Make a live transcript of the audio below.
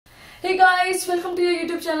Hey guys, welcome to your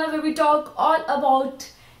YouTube channel where we talk all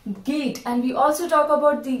about GATE and we also talk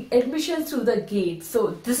about the admission through the GATE.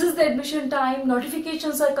 So this is the admission time,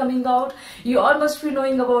 notifications are coming out, you all must be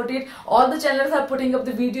knowing about it. All the channels are putting up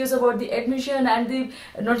the videos about the admission and the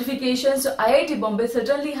notifications. So IIT Bombay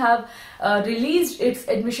certainly have released its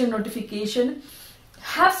admission notification.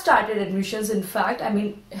 Have started admissions, in fact.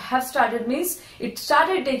 Have started means it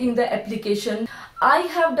started taking the application. I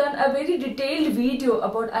have done a very detailed video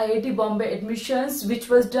about IIT Bombay admissions which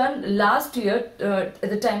was done last year at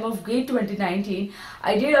the time of GATE 2019.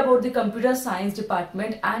 I did about the computer science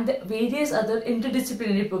department and the various other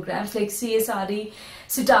interdisciplinary programs like CSE,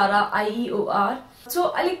 CTARA, IEOR.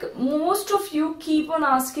 So most of you keep on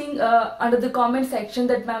asking under the comment section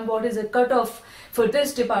that ma'am, what is a cutoff for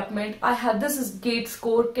this department? I have this is GATE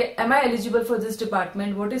score. Am I eligible for this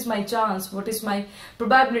department? What is my chance? What is my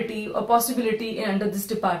probability or possibility under this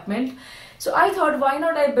department? So I thought, why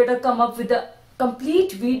not I better come up with a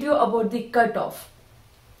complete video about the cutoff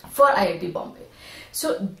for IIT Bombay.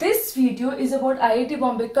 So this video is about IIT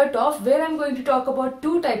Bombay cutoff, where I'm going to talk about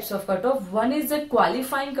two types of cutoff. One is the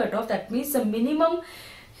qualifying cutoff, that means the minimum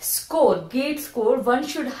score, GATE score one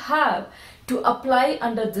should have to apply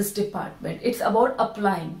under this department. It's about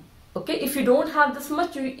applying. Okay, if you don't have this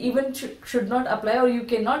much, you even should not apply, or you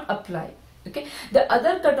cannot apply. Okay, the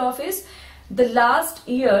other cutoff is the last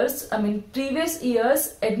year's, previous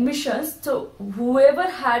year's admissions. So whoever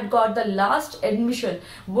had got the last admission,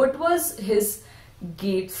 what was his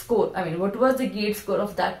GATE score? What was the GATE score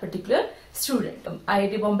of that particular student?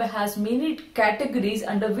 IIT Bombay has many categories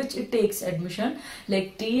under which it takes admission,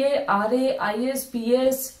 like TA, RA, IS,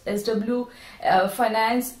 PS, SW,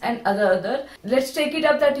 finance and other. Let's take it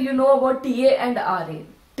up that you know about TA and RA,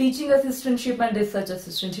 teaching assistantship and research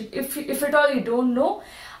assistantship. If at all you don't know,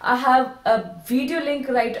 I have a video link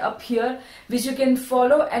right up here which you can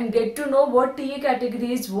follow and get to know what TA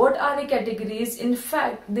categories, what RA categories. In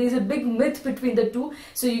fact, there is a big myth between the two,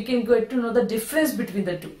 so you can get to know the difference between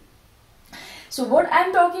the two. So what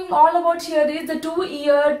I'm talking all about here is the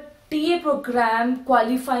 2-year TA program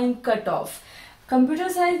qualifying cutoff. Computer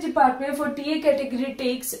science department for TA category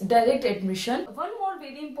takes direct admission. One more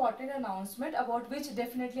very important announcement about which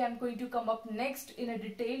definitely I'm going to come up next in a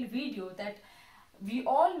detailed video, that we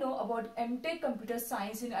all know about MTech computer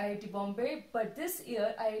science in IIT Bombay, but this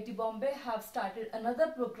year IIT Bombay have started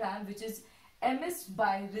another program which is MS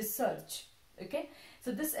by Research. Okay,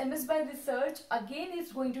 so this MS by Research again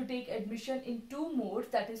is going to take admission in two modes,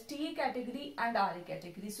 that is TA category and RA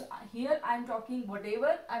category. So here I'm talking,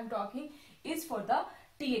 whatever I'm talking is for the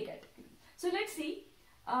TA category. So let's see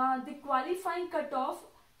the qualifying cutoff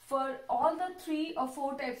for all the 3 or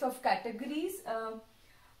 4 types of categories.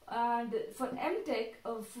 And for MTech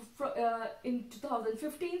in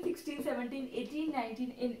 2015, 16, 17, 18,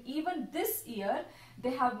 19, in even this year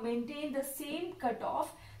they have maintained the same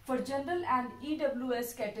cutoff. For general and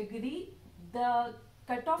EWS category, the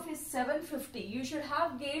cutoff is 750. You should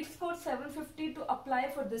have GATE score 750 to apply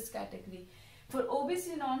for this category. For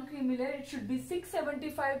OBC non-creamy, it should be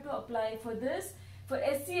 675 to apply for this. For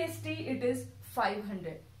SC/ST, it is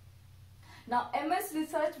 500. Now MS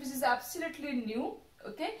Research, which is absolutely new.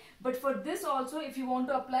 Okay, but for this also, if you want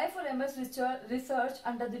to apply for MS Research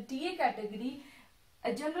under the TA category,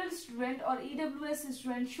 a general student or EWS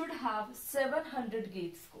student should have 700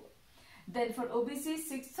 GATE score. Then for OBC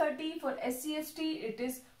 630, for SC/ST it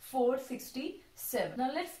is 467.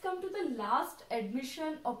 Now let's come to the last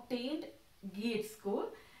admission obtained GATE score.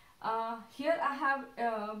 Here I have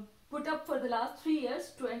put up for the last 3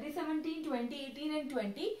 years, 2017, 2018 and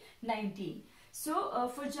 2019. So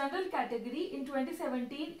for general category in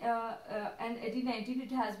 2017 and 2019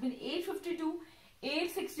 it has been 852,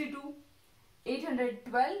 862,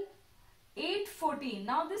 812, 814.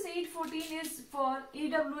 Now this 814 is for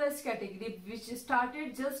EWS category, which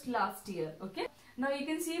started just last year. Okay. Now you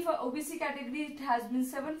can see for OBC category it has been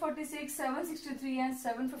 746, 763 and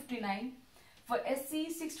 759. For SC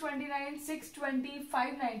 629, 620,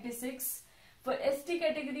 596. For ST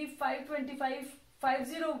category 525,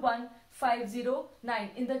 501, 509,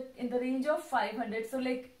 in the range of 500. So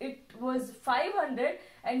like it was 500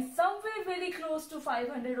 and somewhere very close to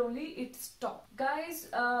 500 only it stopped. Guys,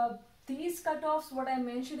 these cutoffs what I'm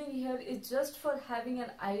mentioning here is just for having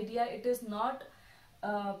an idea. It is not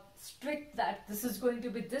strict that this is going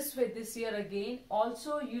to be this way this year again.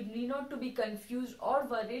 Also, you need not to be confused or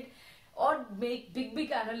worried or make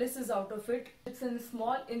big analysis out of it. It's a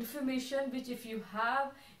small information which if you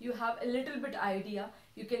have a little bit idea,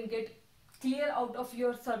 you can get clear out of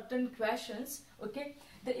your certain questions. Okay,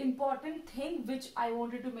 the important thing which I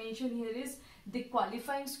wanted to mention here is the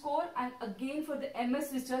qualifying score, and again for the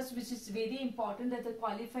MS Research, which is very important that the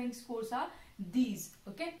qualifying scores are these.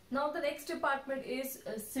 Okay. Now the next department is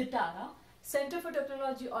CTARA, Center for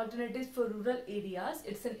Technology Alternatives for Rural Areas.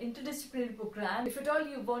 It's an interdisciplinary program. If at all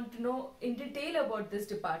you want to know in detail about this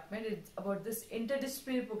department, it's about this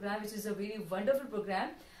interdisciplinary program, which is a very wonderful program.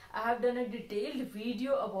 I have done a detailed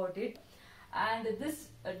video about it. And this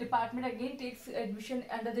department again takes admission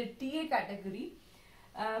under the TA category.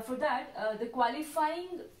 For that, the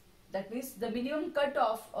qualifying, that means the minimum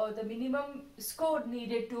cutoff or the minimum score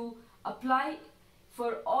needed to apply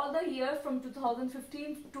for all the years from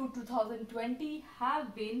 2015 to 2020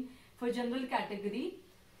 have been for general category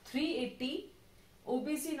 380,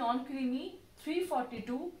 OBC non-creamy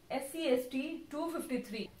 342, SC/ST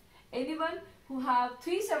 253. Anyone who have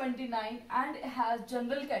 379 and has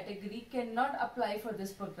general category cannot apply for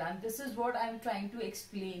this program. This is what I am trying to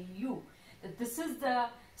explain you. That this is the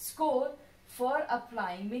score for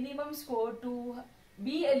applying, minimum score to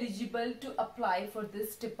be eligible to apply for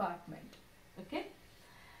this department. Okay.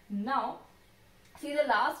 Now, see the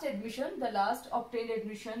last admission, the last obtained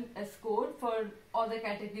admission score for all the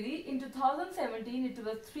category. In 2017, it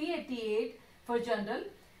was 388 for general,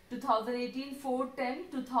 2018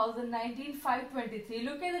 410, 2019 523.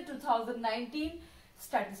 Look at the 2019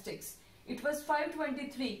 statistics. It was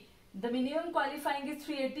 523. The minimum qualifying is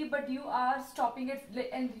 380, but you are stopping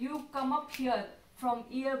it and you come up here from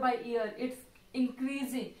year by year. It's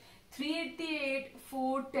increasing. 388,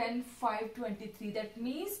 410, 523. That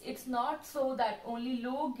means it's not so that only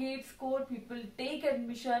low gate score people take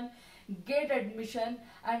admission, get admission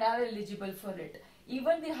and are eligible for it.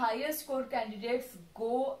 Even the higher score candidates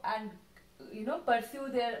go and pursue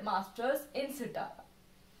their masters in CTARA.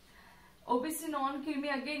 OBC non-creamy,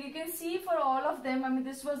 again you can see for all of them. I mean,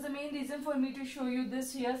 this was the main reason for me to show you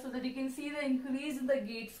this here, so that you can see the increase in the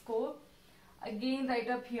gate score again right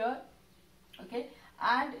up here, okay,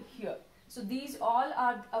 and here. So these all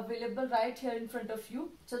are available right here in front of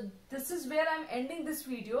you. So this is where I'm ending this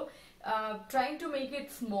video, trying to make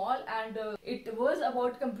it small, and it was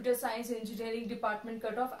about computer science engineering department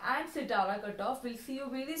cutoff and CTARA cutoff. We'll see you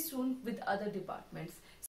very soon with other departments.